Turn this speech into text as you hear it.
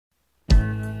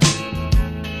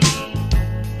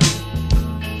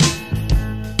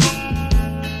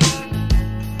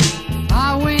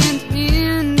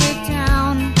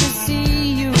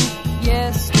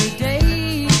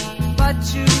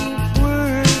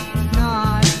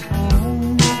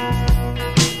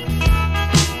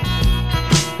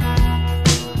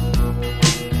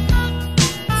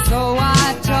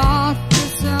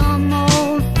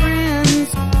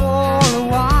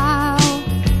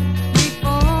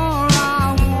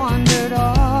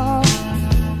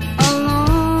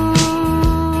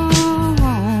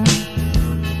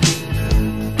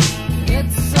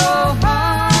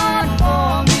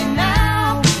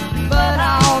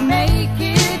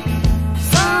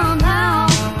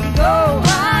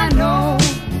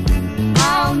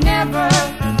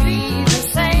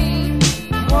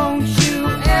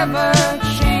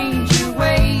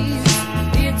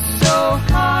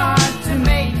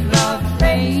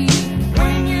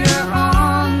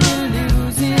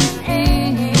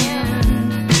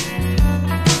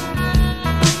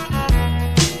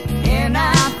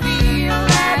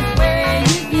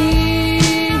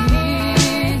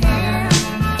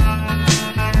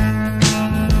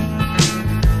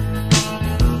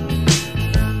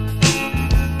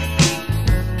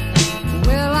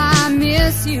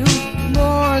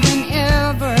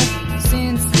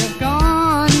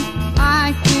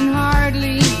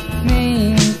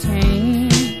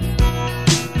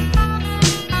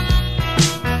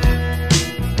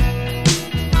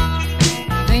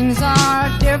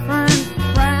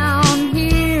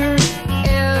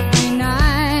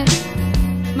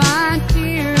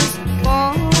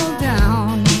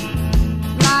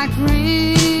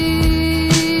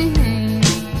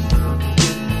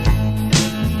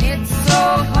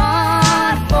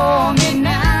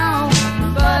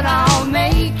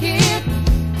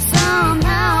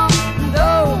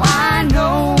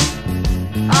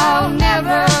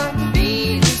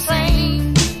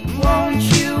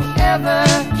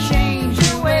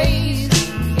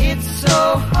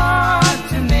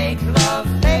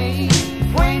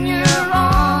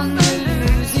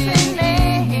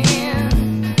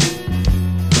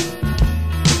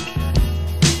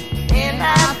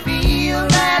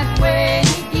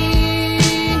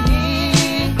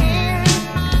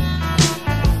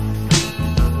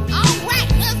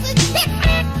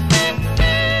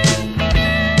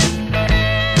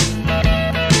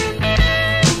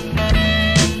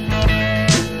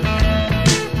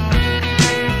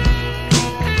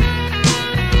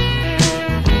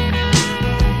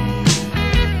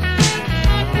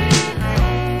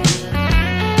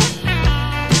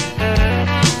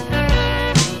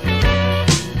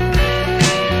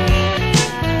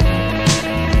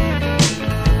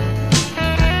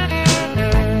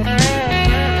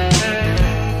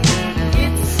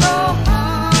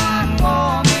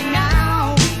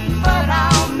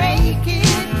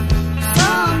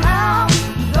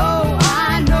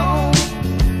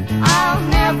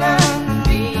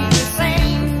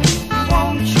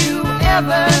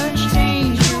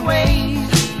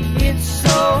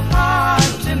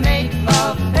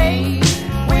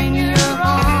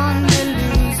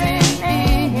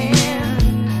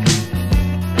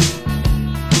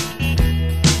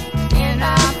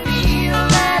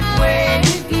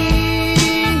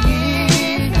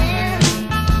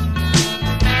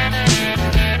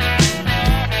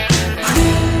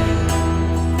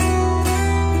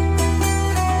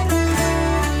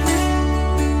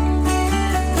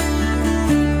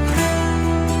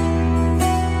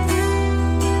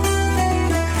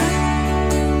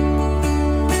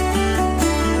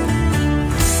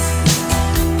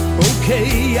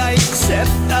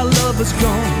that our love is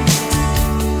gone,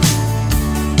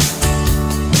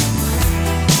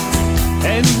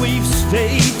 and we've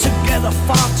stayed together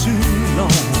far too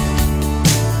long.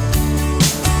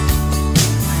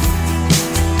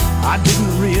 I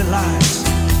didn't realize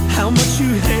how much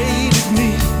you hated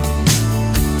me.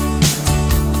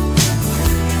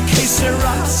 Que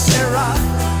sera, sera,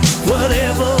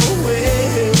 whatever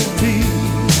will be.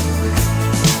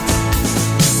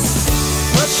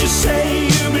 But you say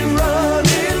you've been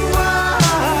running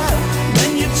wild,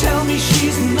 then you tell me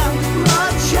she's not my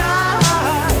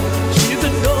child. She's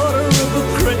the daughter of a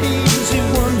crazy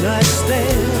one-night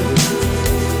stand.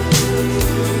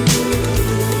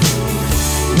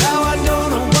 Now I don't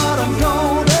know what I'm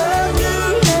gonna do.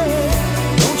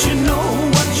 Don't you know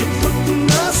what you're putting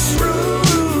us through?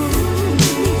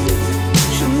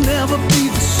 She'll never be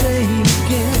the same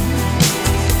again.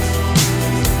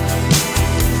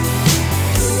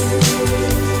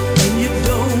 And you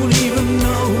don't even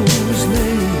know his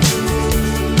name.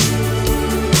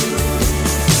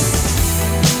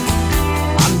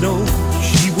 I know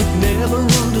she would never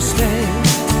understand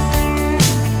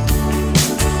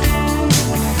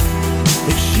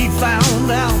if she found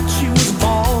out she was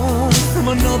born from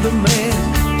another man.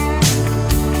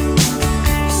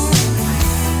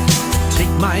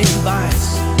 Take my advice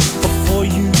before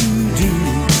you do.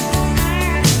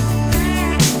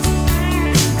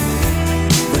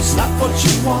 It's not what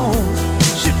you want,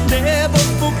 she'll never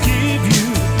forgive you.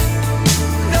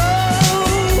 No,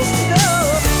 no.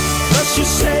 Plus you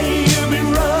say you've been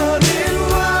running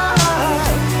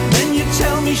wild, then you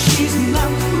tell me she's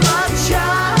not my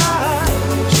child.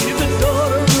 She's the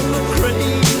daughter of a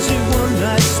crazy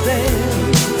one-night stand.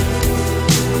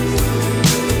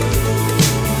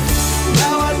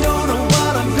 Now I don't know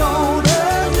what I'm gonna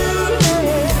do.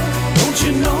 Don't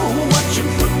you know what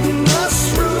you're putting us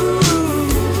through?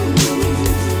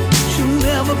 She'll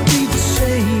never be the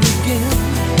same again.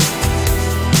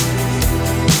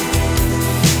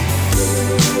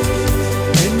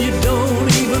 And you don't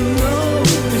even know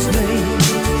his name.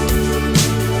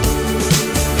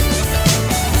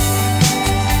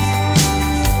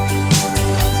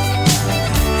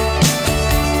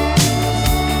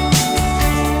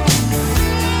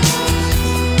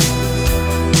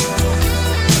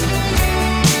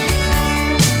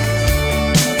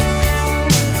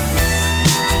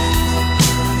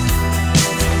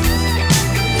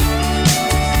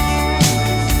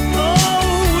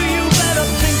 Oh, you better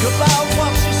think about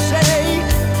what you say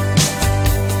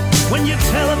when you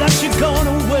tell her that you're going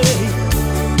away.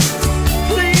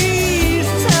 Please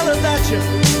tell her that you'll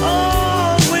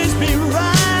always be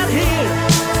right here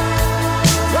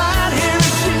if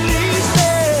she needs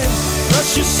me. Plus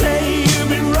you say you've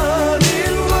been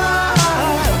running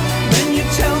wild, then you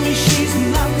tell me she's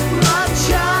not my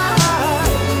child.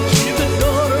 She's the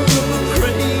daughter of a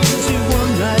crazy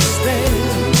one-night stand.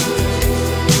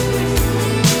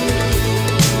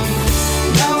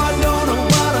 Now I don't know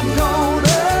what I'm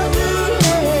gonna do.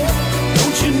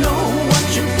 Don't you know what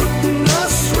you're putting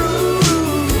us through?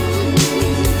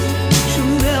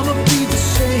 She'll never be the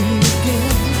same again.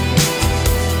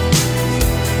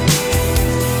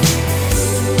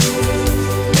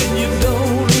 And you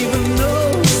don't even know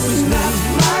his name.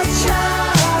 My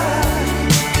child.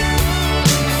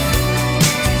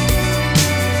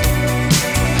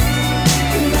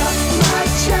 Not my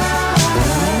child.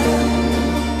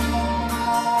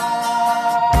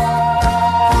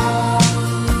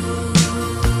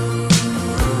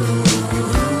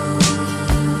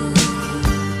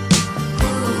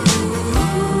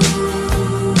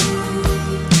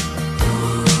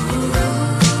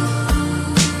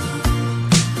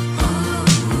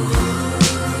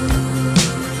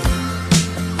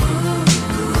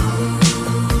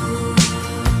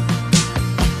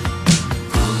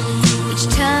 Each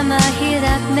time I hear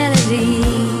that melody,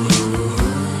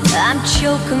 I'm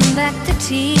choking back the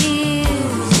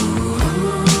tears.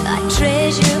 I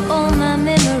treasure all my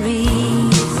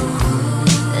memories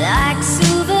like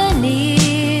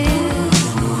souvenirs,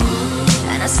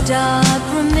 and I start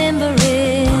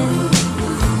remembering.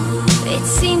 It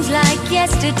seems like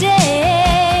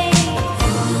yesterday,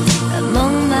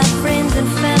 among my friends and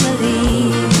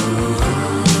family,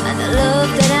 and the love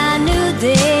that I knew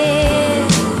then.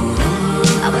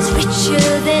 I was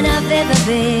richer than I've ever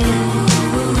been,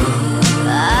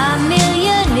 a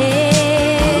millionaire.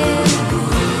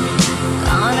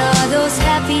 Gone are those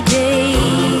happy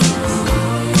days,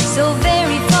 so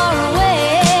very far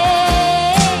away.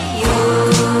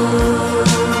 Oh,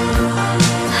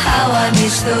 how I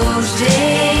miss those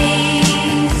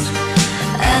days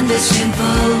and the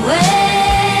simple ways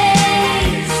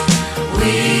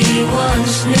we we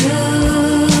once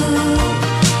knew.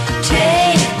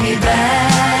 Take me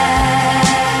back,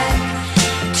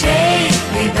 take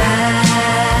me back.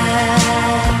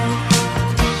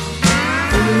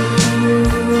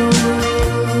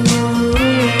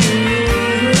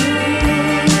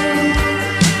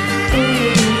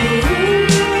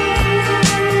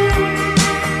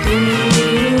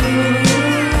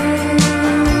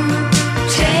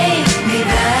 Take me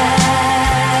back,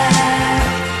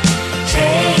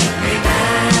 take me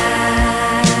back.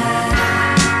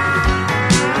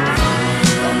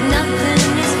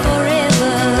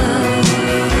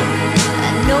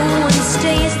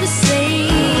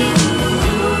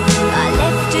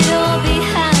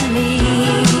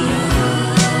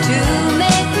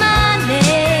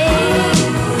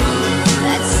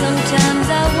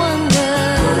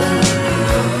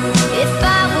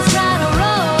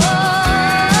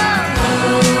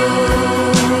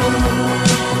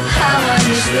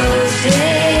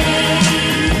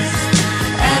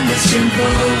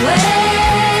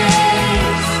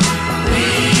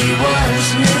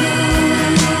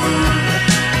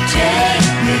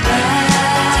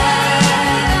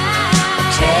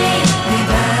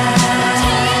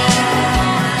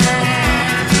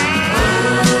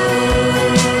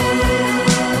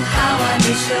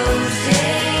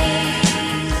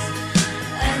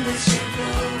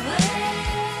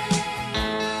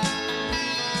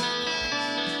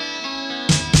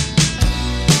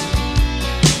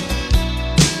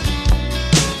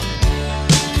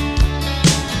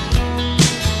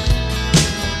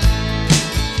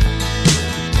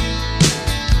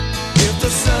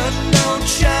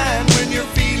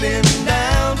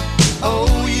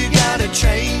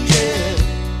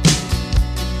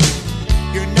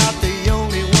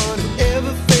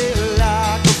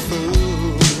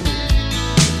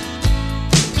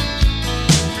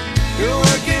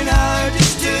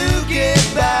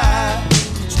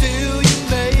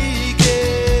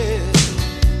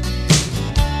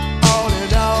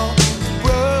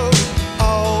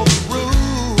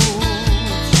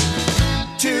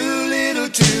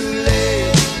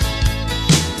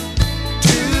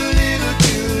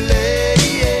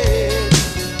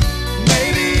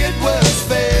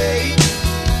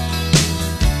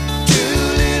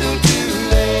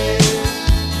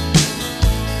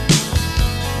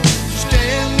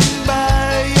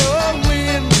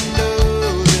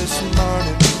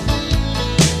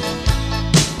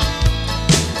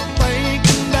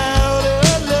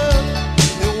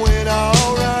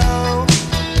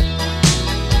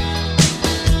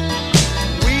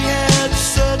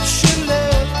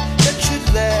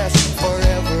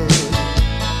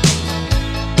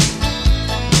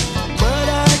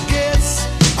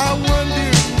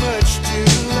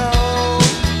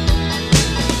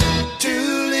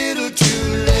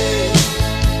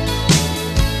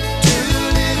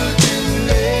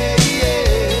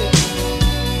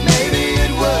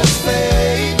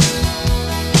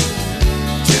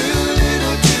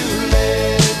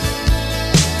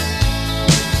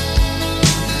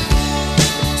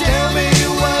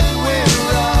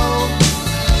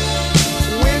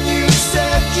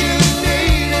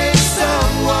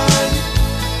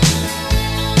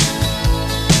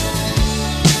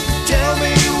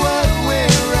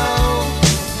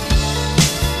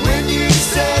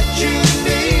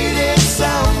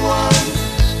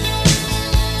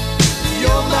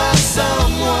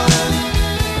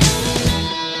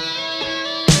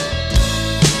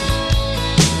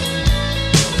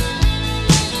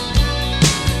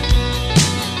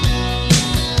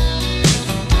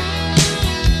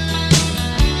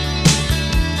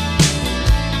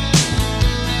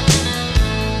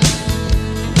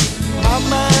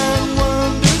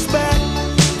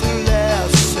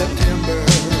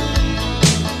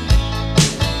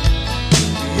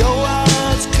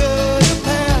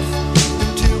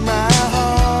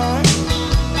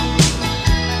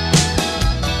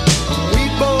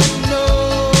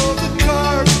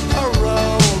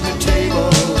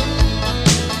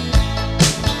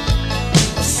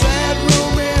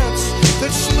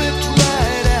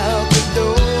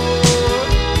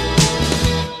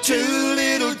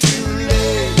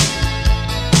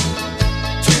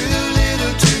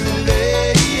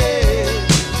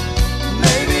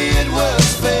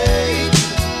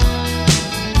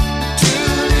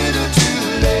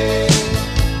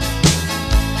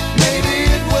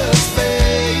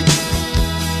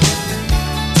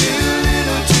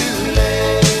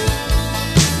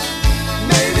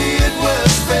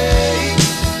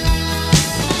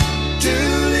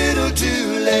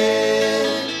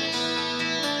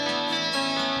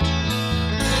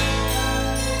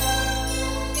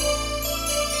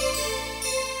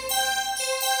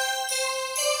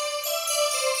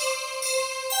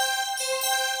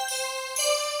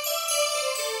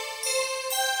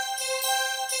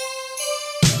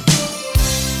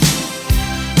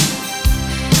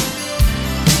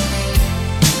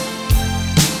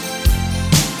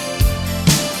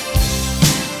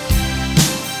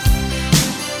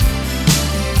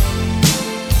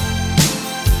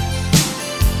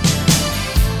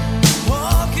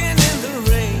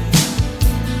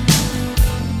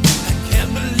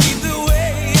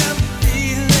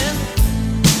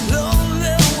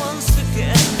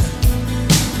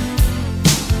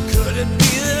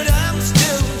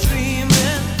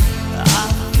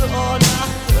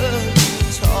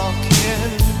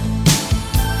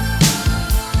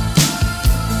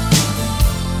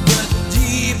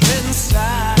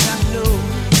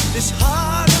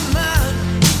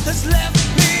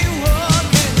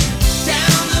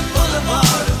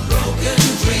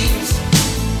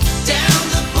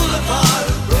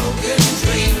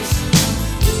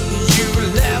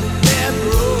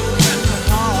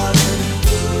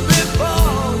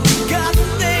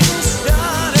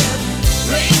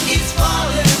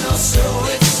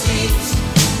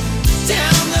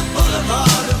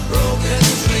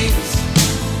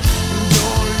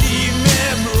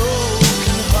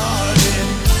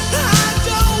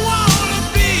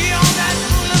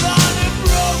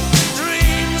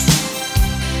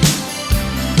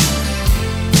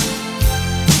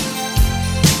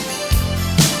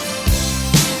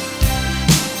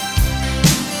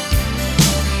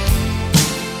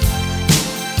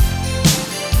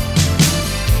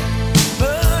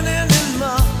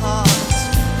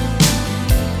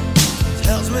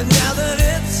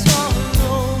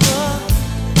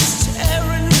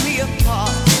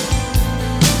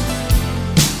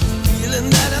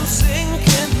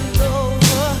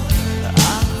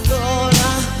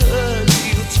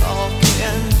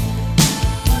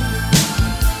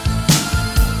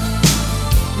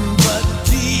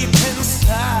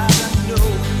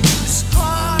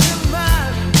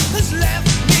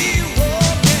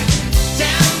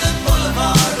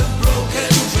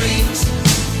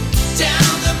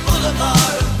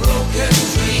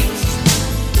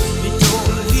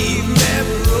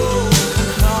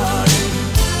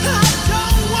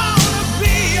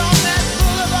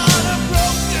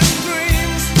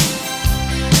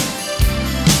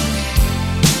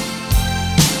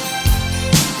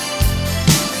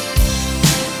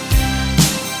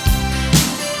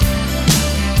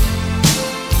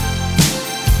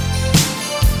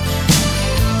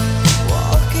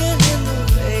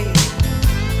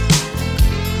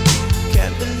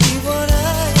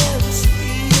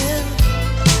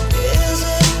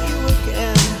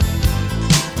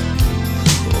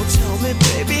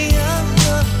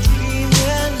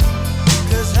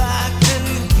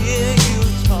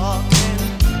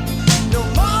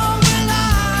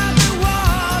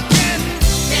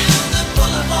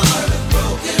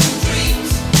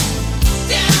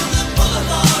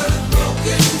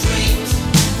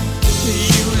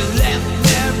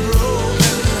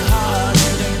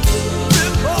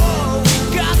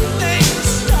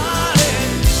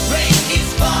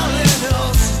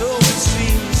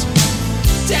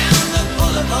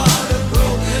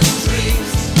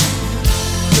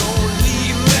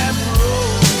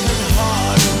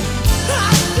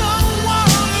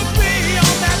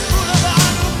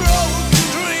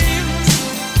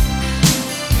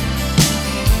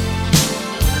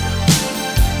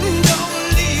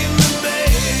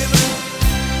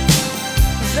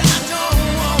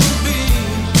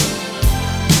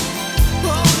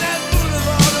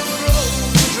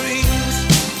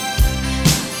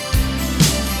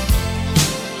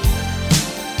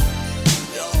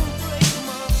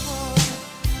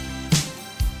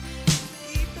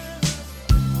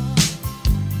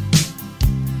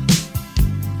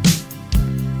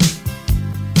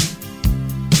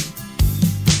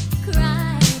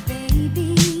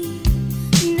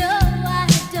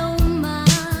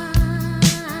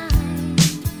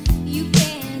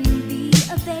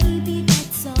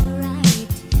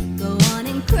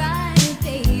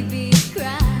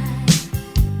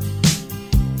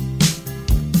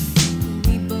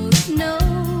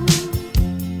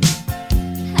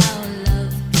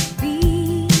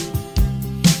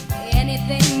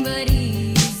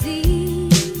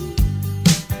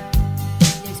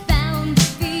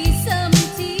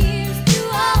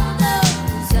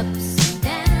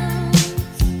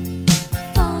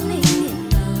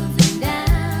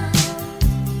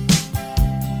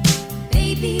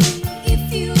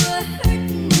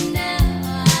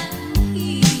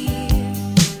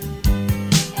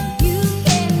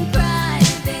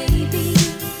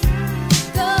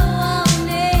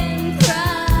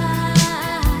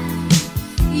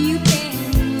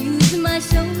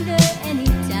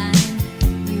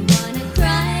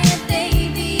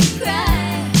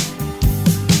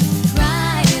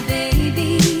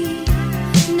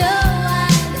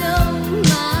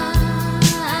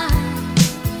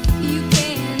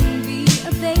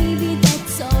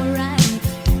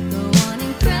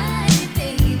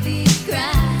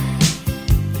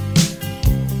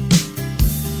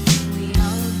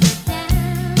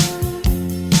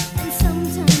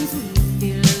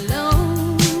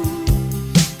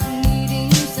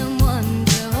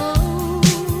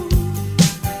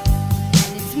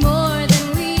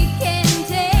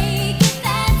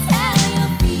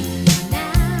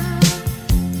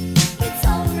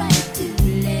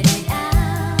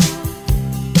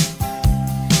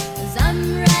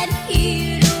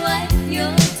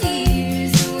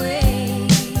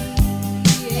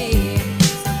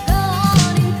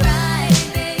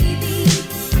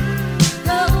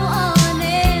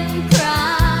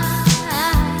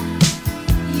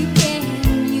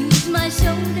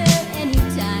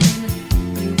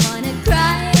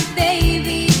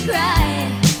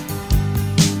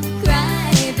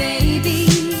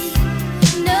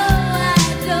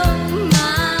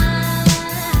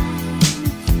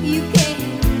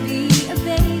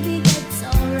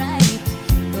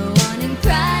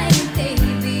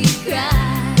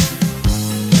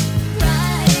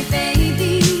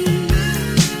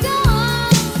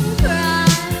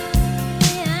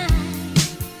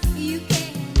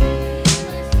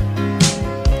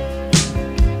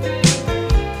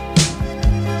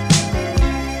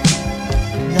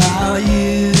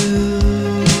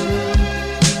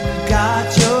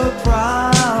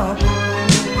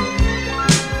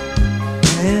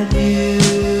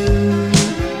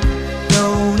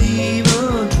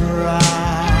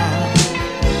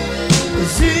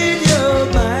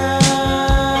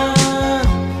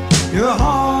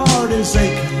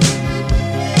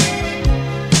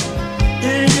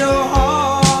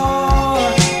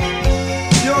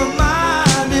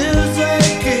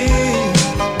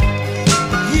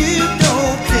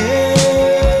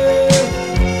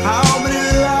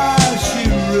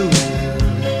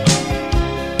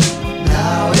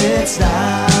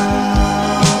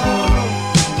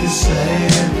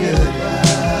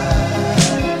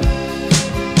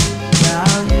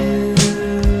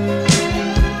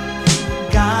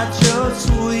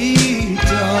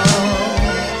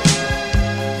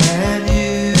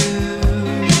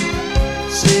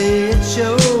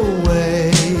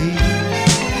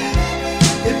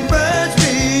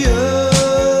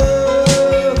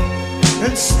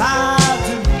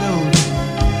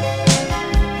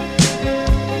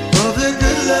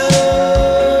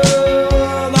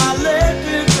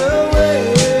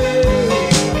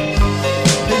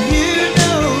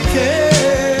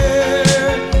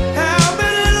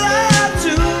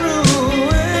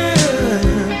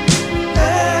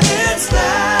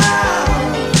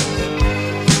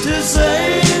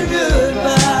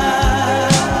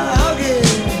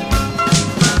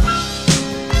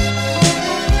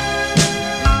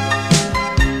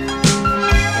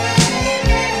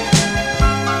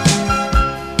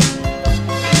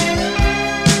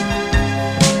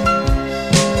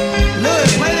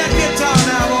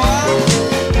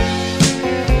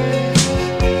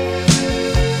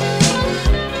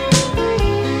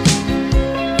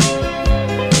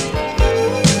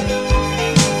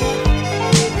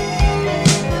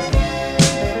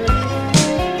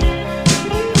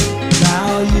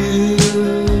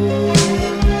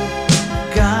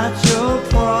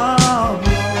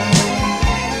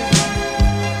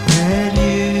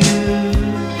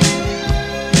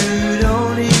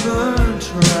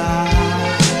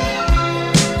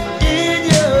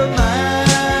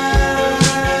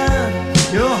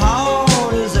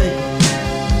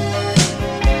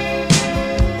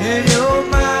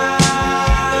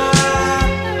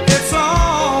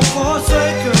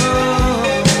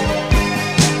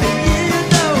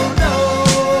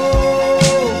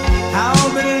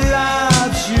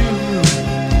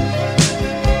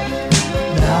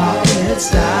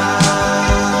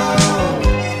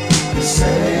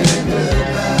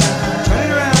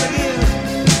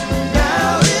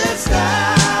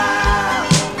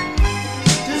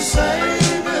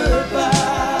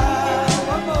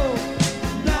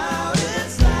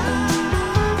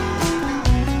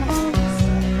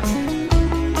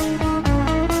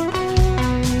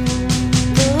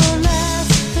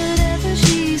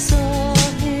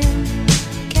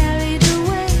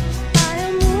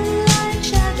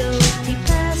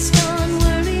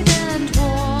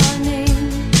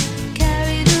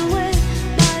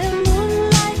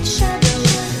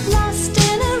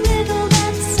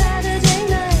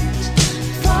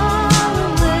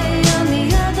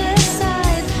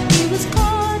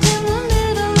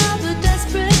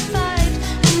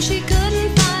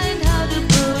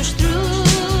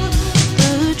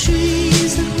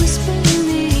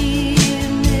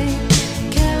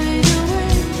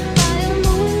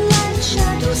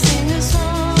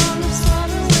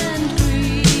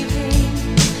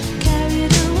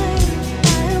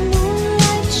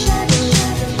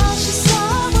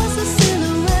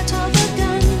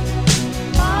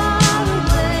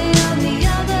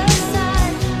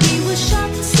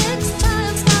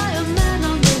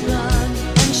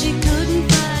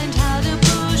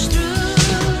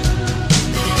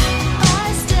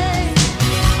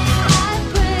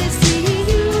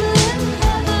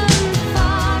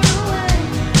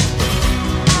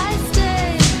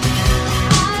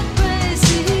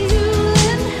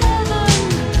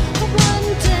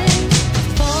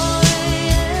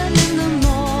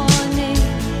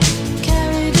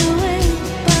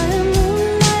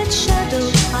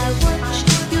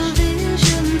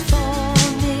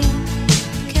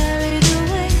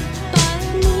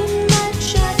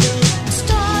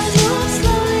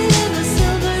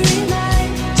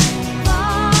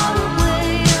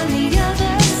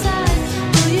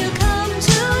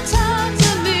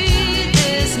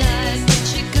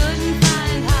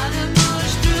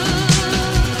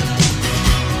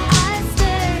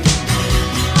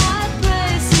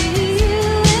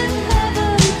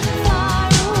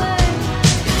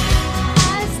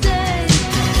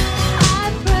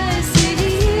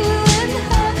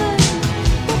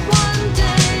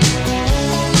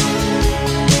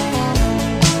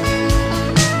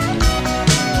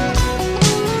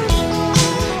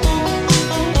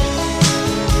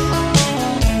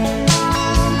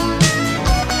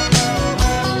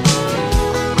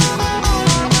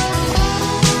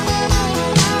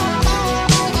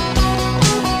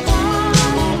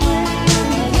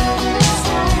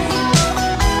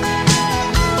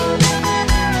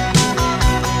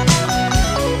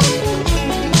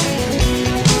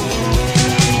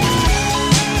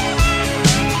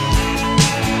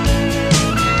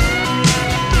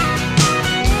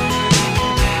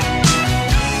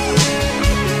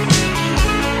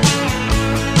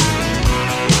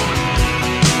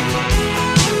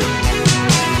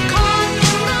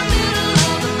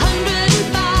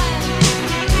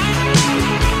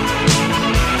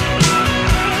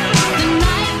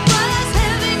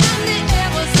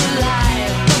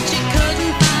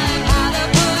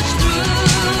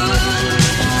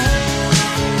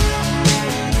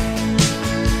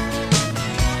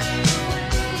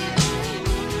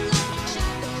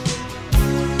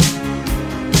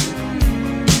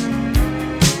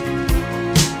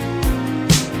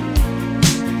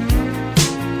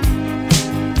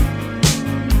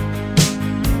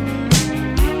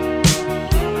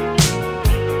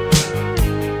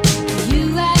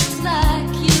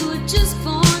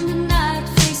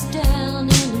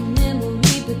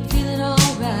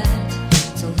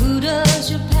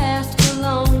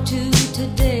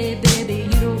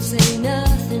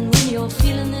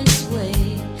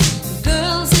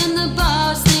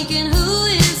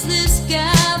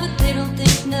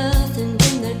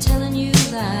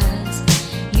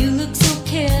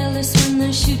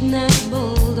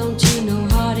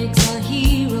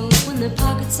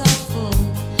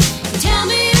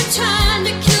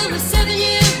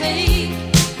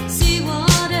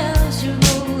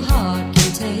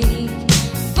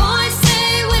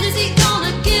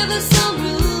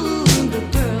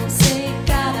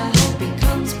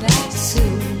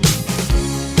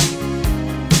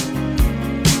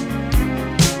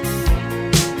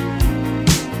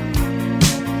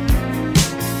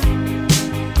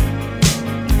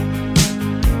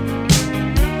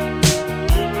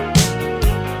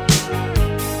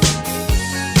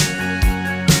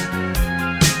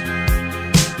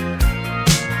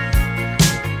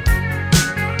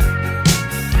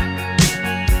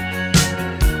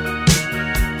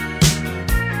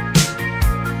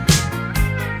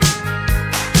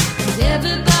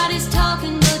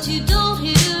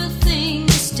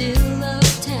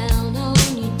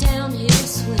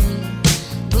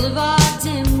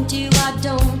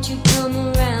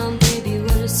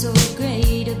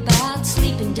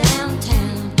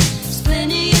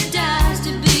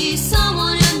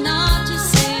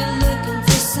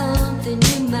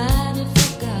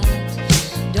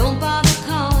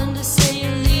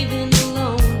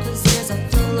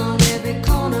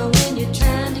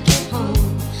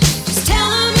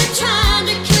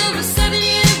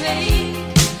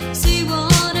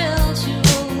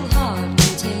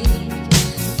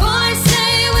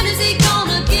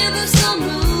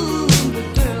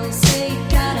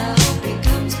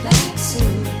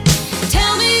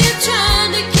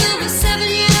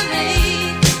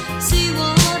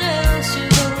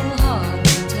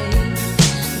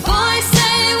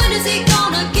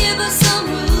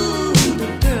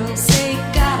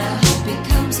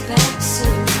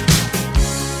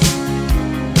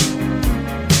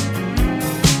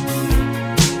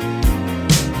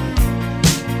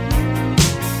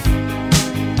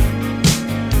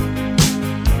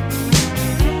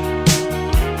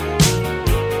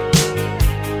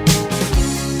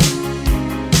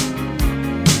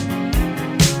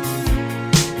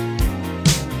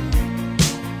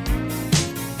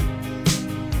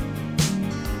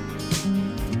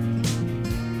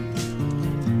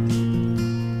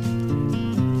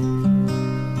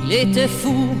 Il était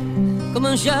fou comme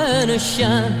un jeune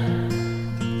chien.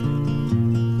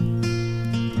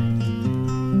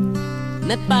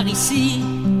 Mais par ici,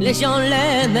 les gens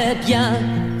l'aimaient bien.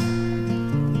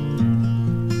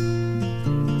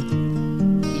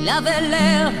 Il avait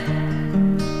l'air,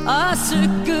 à ce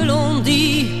que l'on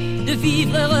dit, de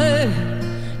vivre heureux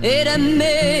et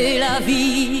d'aimer la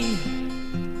vie.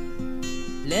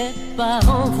 Les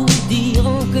parents vous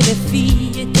diront que les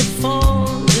filles étaient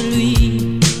folles de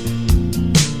lui,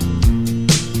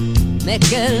 mais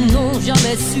qu'elles n'ont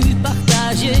jamais su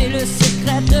partager le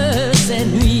secret de ses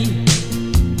nuits.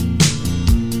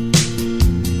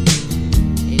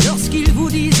 Et lorsqu'il vous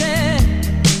disait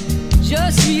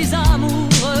je suis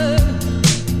amoureux,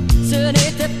 ce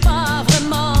n'était pas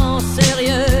vraiment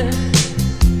sérieux.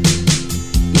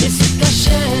 Il se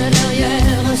cachait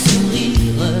derrière un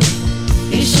sourire,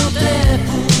 il chantait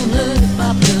pour ne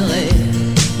pas pleurer,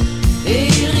 et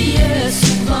il riait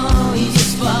souvent,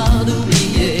 histoire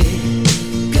d'oublier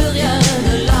que rien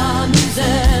ne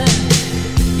l'amusait.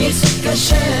 Il se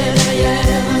cachait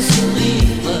derrière un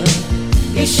sourire,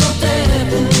 il chantait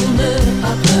pour ne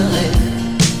pas pleurer,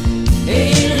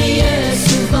 et il riait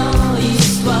souvent,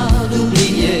 histoire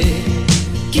d'oublier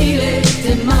qu'il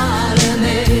était mal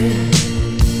aimé.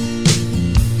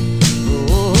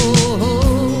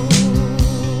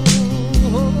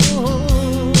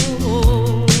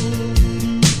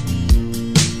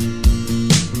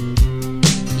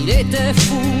 Il était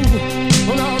fou,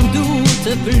 on n'en doute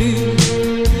plus.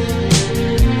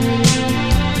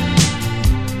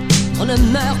 On ne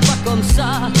meurt pas comme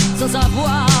ça sans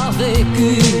avoir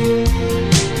vécu.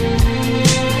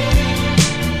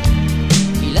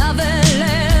 Il avait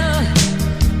l'air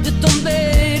de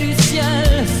tomber du ciel,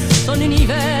 son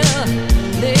univers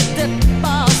n'était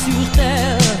pas sur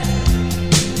terre.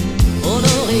 On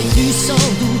aurait dû s'en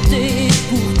douter,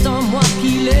 pourtant moi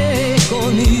qui l'ai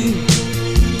connu,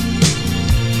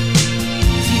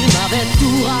 s'il m'avait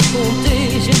tout raconté,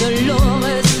 je ne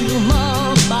l'aurais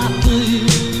sûrement pas cru.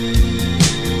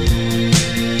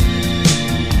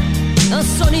 Dans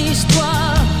son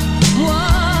histoire, moi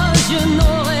je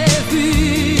n'aurais vu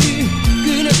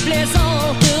qu'une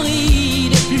plaisanterie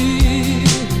de plus.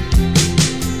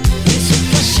 Il se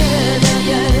cachait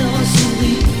derrière un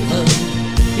sourire,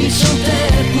 il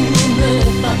chantait pour ne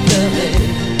pas pleurer,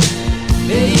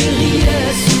 et il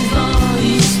riait souvent,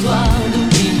 histoire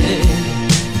d'oublier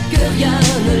que rien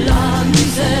ne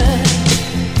l'amusait.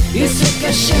 Il se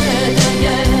cachait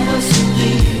derrière un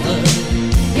sourire,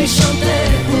 il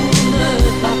chantait pour ne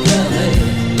pas pleurer,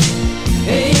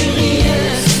 et il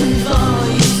riait souvent,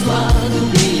 histoire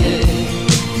d'oublier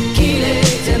qu'il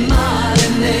était mal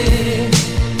aimé.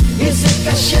 Il se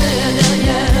cachait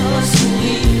derrière un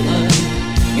sourire,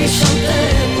 il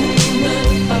chantait pour ne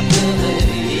pas pleurer,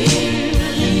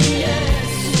 il riait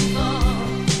souvent,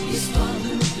 histoire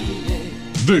d'oublier.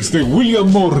 Desde William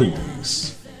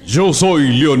Morris, yo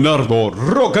soy Leonardo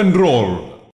Rock and Roll.